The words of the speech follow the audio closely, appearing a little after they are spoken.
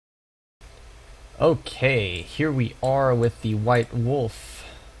Okay, here we are with the white wolf.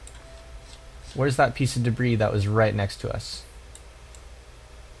 Where's that piece of debris that was right next to us?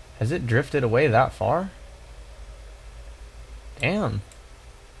 Has it drifted away that far? Damn.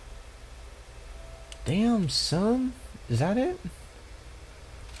 Damn, son. Is that it?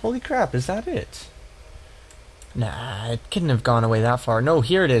 Holy crap, is that it? Nah, it couldn't have gone away that far. No,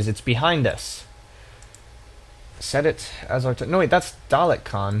 here it is. It's behind us. Set it as our... No, wait, that's Dalek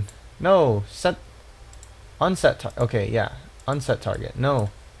Khan. No, set... Unset... Okay, yeah. Unset target. No.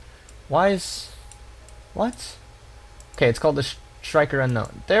 Why is... What? Okay, it's called the Striker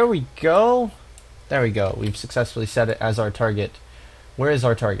Unknown. There we go. There we go. We've successfully set it as our target. Where is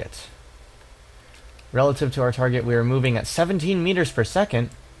our target? Relative to our target, we are moving at 17 meters per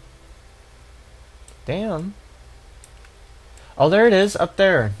second. Damn. Oh, there it is, up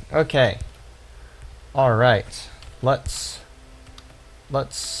there. Okay. Alright. Let's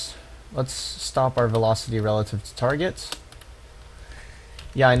stop our velocity relative to target.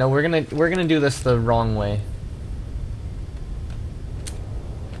 Yeah, I know we're gonna do this the wrong way.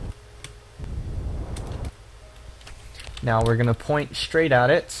 Now we're gonna point straight at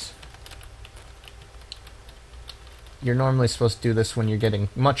it. You're normally supposed to do this when you're getting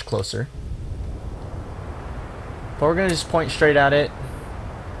much closer. But we're gonna just point straight at it.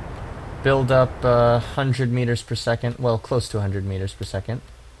 Build up 100 meters per second. Well, close to 100 meters per second.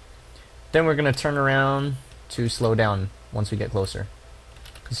 Then we're gonna turn around to slow down once we get closer.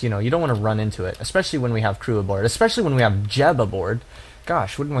 Because, you know, you don't want to run into it. Especially when we have crew aboard. Especially when we have Jeb aboard.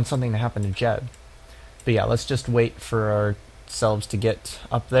 Gosh, wouldn't want something to happen to Jeb. But yeah, let's just wait for ourselves to get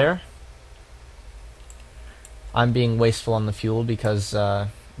up there. I'm being wasteful on the fuel because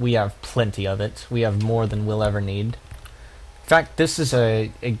we have plenty of it. We have more than we'll ever need. In fact, this is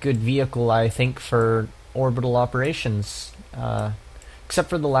a good vehicle, I think, for orbital operations. Except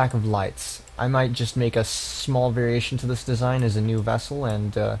for the lack of lights. I might just make a small variation to this design as a new vessel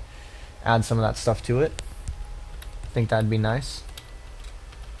and add some of that stuff to it. I think that'd be nice.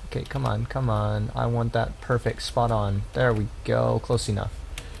 Okay, come on, come on. I want that perfect spot on. There we go. Close enough.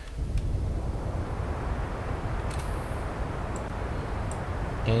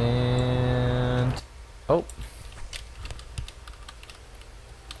 And... oh.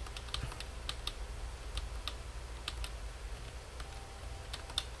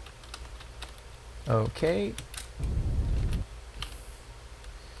 Okay.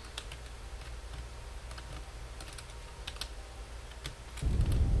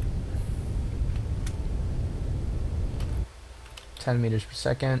 $10 meters per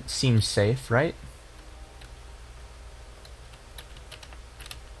second. Seems safe, right?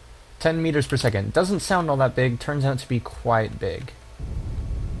 10 meters per second. Doesn't sound all that big. Turns out to be quite big.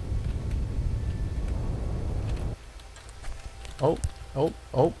 Oh, oh,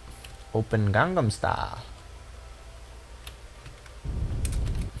 oh. Open Gangnam Style.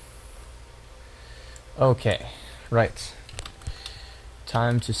 Okay, right.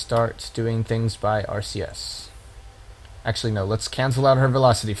 Time to start doing things by RCS. Actually, no, let's cancel out her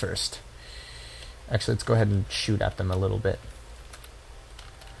velocity first. Actually, let's go ahead and shoot at them a little bit.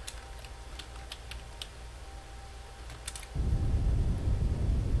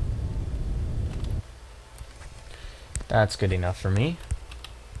 That's good enough for me.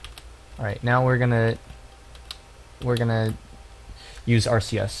 Alright, now we're gonna use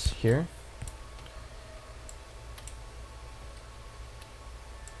RCS here.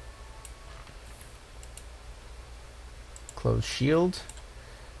 Close shield.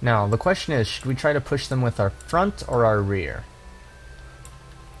 Now, the question is, should we try to push them with our front or our rear?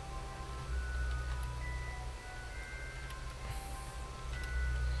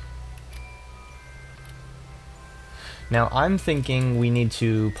 Now, I'm thinking we need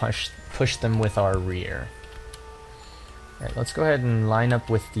to push them with our rear. Alright, let's go ahead and line up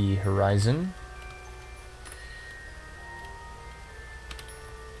with the horizon.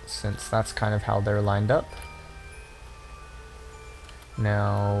 Since that's kind of how they're lined up.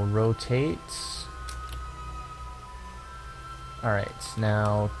 Now, rotate. Alright,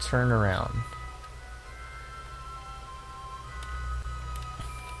 now turn around.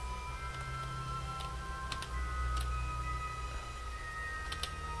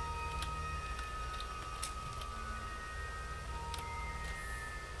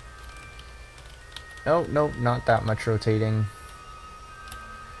 Oh, no, not that much rotating.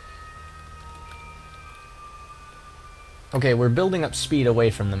 Okay, we're building up speed away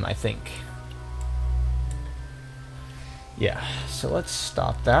from them, I think. Yeah, so let's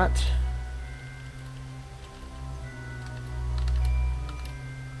stop that.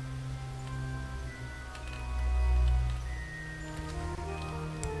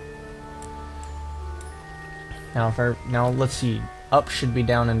 Now let's see. Up should be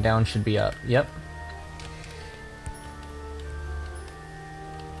down and down should be up. Yep.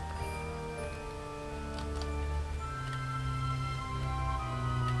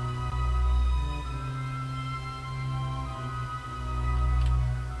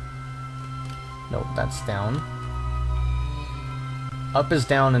 Nope, that's down. Up is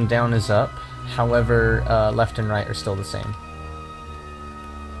down and down is up. However, left and right are still the same.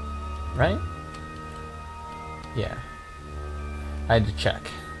 Right? Yeah. I had to check.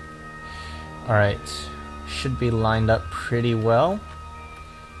 Alright. Should be lined up pretty well.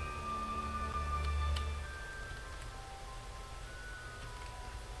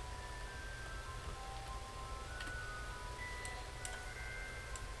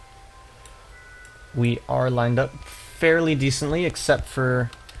 We are lined up fairly decently, except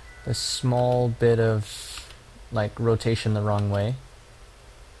for a small bit of, like, rotation the wrong way.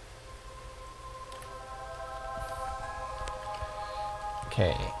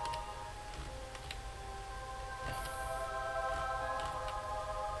 Okay.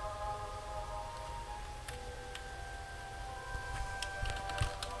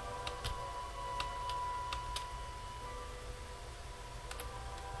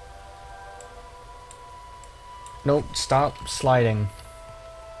 Nope, stop sliding.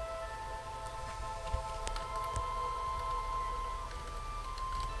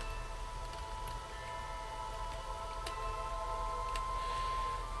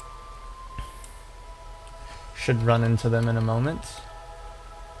 Should run into them in a moment.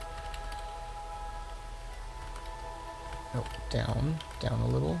 Nope, down a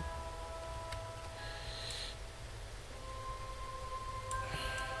little.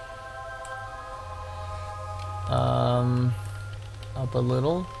 Up a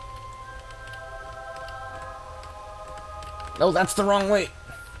little. No, that's the wrong way.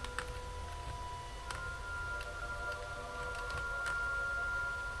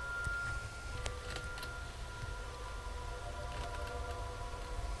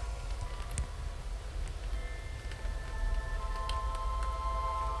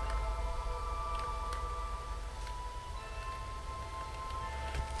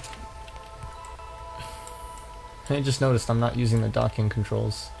 I just noticed I'm not using the docking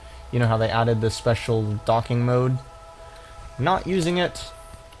controls. You know how they added this special docking mode? Not using it.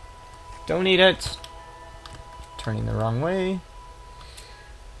 Don't need it. Turning the wrong way.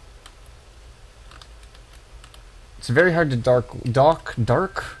 It's very hard to dark?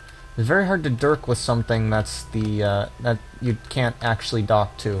 It's very hard to dirk with something that's the, that you can't actually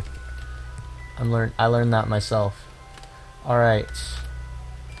dock to. I learned that myself. Alright.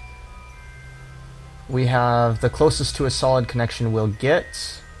 We have the closest to a solid connection we'll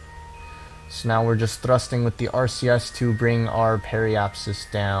get. So now we're just thrusting with the RCS to bring our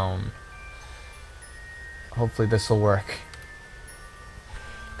periapsis down. Hopefully this will work.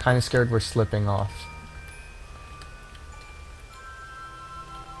 Kinda scared we're slipping off.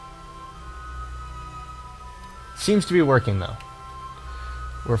 Seems to be working though.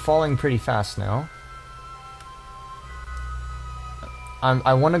 We're falling pretty fast now.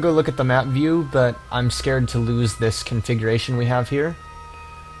 I want to go look at the map view, but I'm scared to lose this configuration we have here.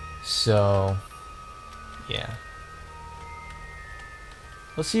 So, yeah.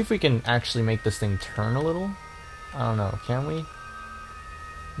 Let's see if we can actually make this thing turn a little. I don't know, can we?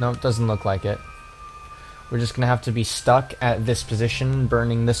 No, it doesn't look like it. We're just going to have to be stuck at this position,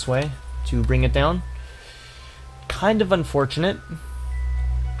 burning this way, to bring it down. Kind of unfortunate.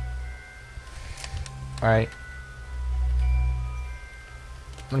 Alright.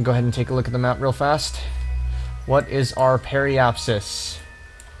 I'm gonna go ahead and take a look at the map real fast. What is our periapsis?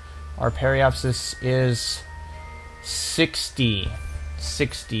 Our periapsis is 60.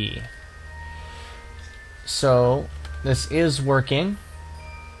 So, this is working.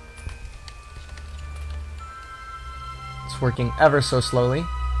 It's working ever so slowly.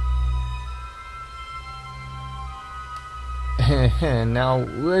 And now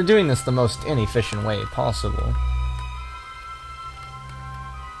we're doing this the most inefficient way possible.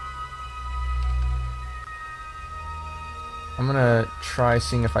 I'm gonna try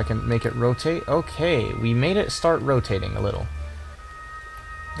seeing if I can make it rotate. Okay, we made it start rotating a little.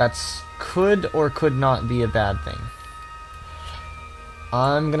 That's could or could not be a bad thing.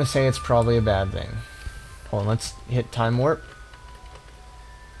 I'm gonna say it's probably a bad thing. Hold on, let's hit time warp.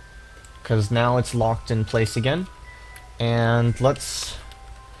 Because now it's locked in place again. And let's...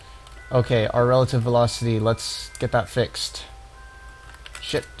 Okay, our relative velocity, let's get that fixed.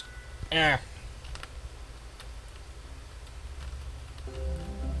 Shit. Ah.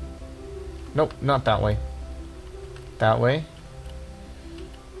 Nope, not that way. That way.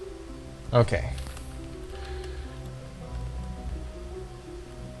 Okay.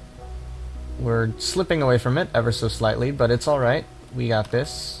 We're slipping away from it ever so slightly, but it's alright. We got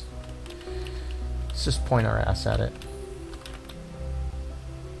this. Let's just point our ass at it.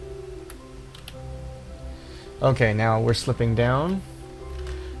 Okay, now we're slipping down.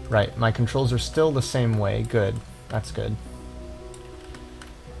 Right, my controls are still the same way. Good. That's good.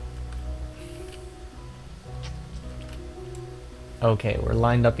 Okay, we're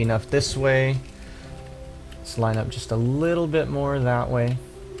lined up enough this way. Let's line up just a little bit more that way.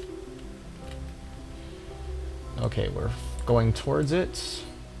 Okay, we're going towards it.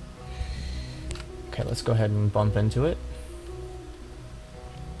 Okay, let's go ahead and bump into it.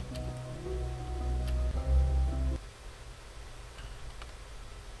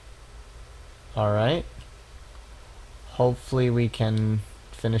 Alright. Hopefully we can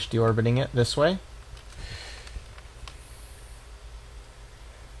finish deorbiting it this way.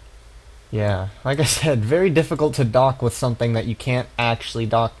 Yeah, like I said, very difficult to dock with something that you can't actually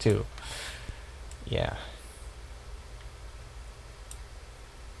dock to. Yeah.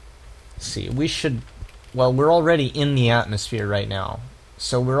 Let's see, we should... Well, we're already in the atmosphere right now.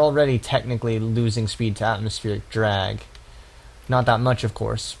 So we're already technically losing speed to atmospheric drag. Not that much, of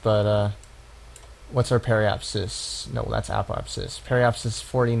course, but, what's our periapsis? No, that's apoapsis. Periapsis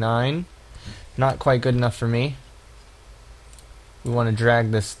 49. Not quite good enough for me. We want to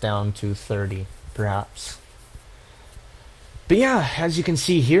drag this down to 30, perhaps. But yeah, as you can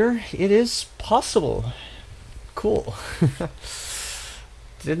see here, it is possible. Cool.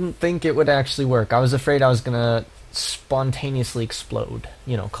 Didn't think it would actually work. I was afraid I was gonna spontaneously explode.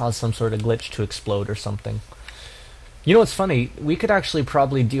 You know, cause some sort of glitch to explode or something. You know what's funny? We could actually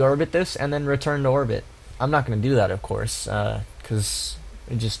probably deorbit this and then return to orbit. I'm not gonna do that, of course, because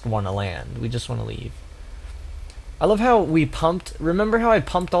we just want to land. We just want to leave. I love how we pumped... Remember how I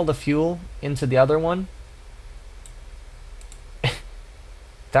pumped all the fuel into the other one?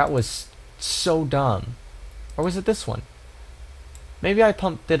 That was so dumb. Or was it this one? Maybe I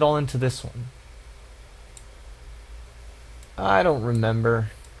pumped it all into this one. I don't remember.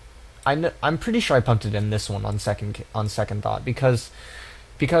 I'm pretty sure I pumped it in this one on second thought, because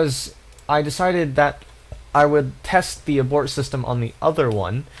I decided that I would test the abort system on the other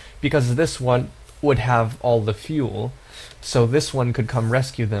one, because this one would have all the fuel, so this one could come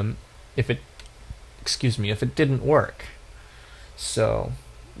rescue them if it didn't work. So,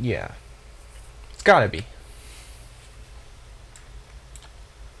 yeah. It's gotta be.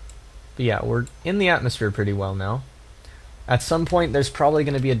 But yeah, we're in the atmosphere pretty well now. At some point, there's probably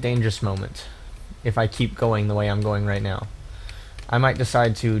going to be a dangerous moment if I keep going the way I'm going right now. I might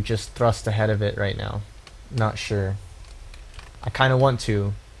decide to just thrust ahead of it right now. Not sure. I kind of want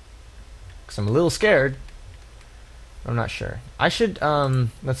to, because I'm a little scared. I'm not sure. I should,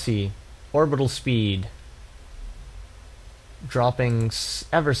 let's see. Orbital speed. Dropping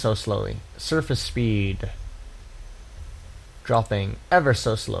ever so slowly. Surface speed. Dropping ever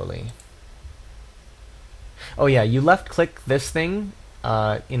so slowly. Oh yeah, you left click this thing,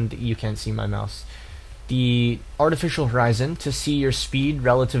 you can't see my mouse. The artificial horizon, to see your speed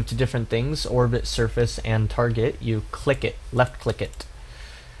relative to different things, orbit, surface, and target, you click it, left click it.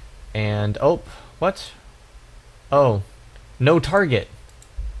 And, oh, what? Oh, no target.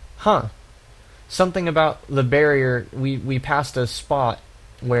 Huh. Something about the barrier, we passed a spot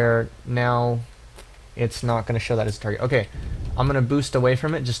where now it's not going to show that as a target. Okay, I'm going to boost away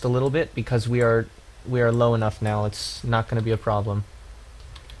from it just a little bit, because we are low enough now, it's not going to be a problem.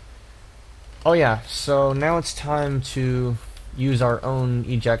 Oh yeah, so now it's time to use our own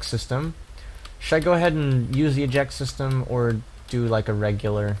eject system. Should I go ahead and use the eject system, or do like a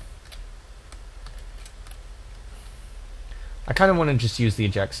regular? I kind of want to just use the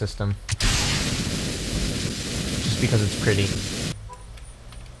eject system, just because it's pretty.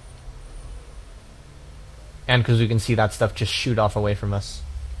 And because we can see that stuff just shoot off away from us.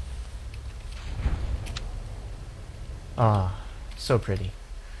 Ah, so pretty.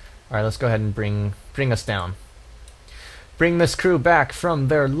 Alright, let's go ahead and bring us down. Bring this crew back from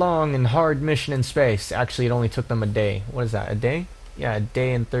their long and hard mission in space. Actually, it only took them a day. What is that, a day? Yeah, a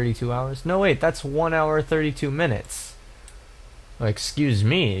day and 32 hours. No, wait, that's 1 hour 32 minutes. Oh, excuse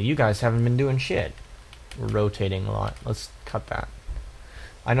me, you guys haven't been doing shit. We're rotating a lot. Let's cut that.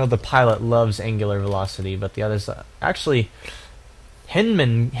 I know the pilot loves angular velocity, but the others... actually,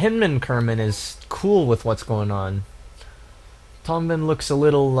 Hinman Kerman is cool with what's going on. Tomlin looks a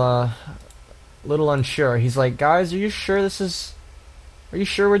little unsure. He's like, guys, are you sure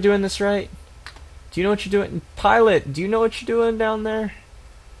we're doing this right? Do you know what you're doing? Pilot, do you know what you're doing down there?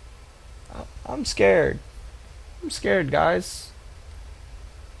 I'm scared. I'm scared, guys.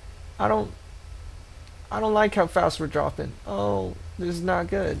 I don't like how fast we're dropping. Oh, this is not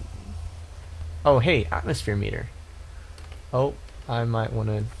good. Oh, hey, atmosphere meter. Oh, I might want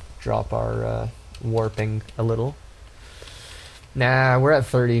to drop our warping a little. Nah, we're at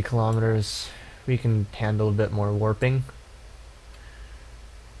 30 kilometers. We can handle a bit more warping.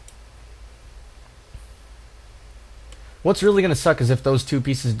 What's really going to suck is if those two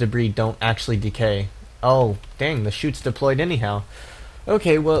pieces of debris don't actually decay. Oh, dang, the chute's deployed anyhow.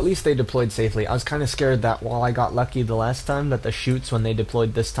 Okay, well at least they deployed safely. I was kind of scared that while I got lucky the last time, that the chutes, when they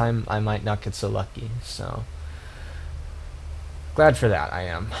deployed this time, I might not get so lucky. So, glad for that, I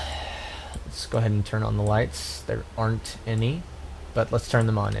am. Let's go ahead and turn on the lights. There aren't any, but let's turn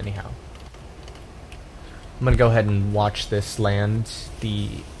them on anyhow. I'm going to go ahead and watch this land the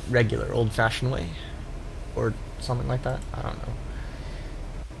regular, old-fashioned way. Or something like that. I don't know.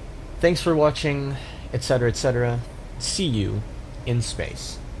 Thanks for watching, etc., etc. See you in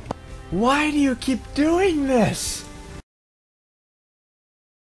space. Why do you keep doing this?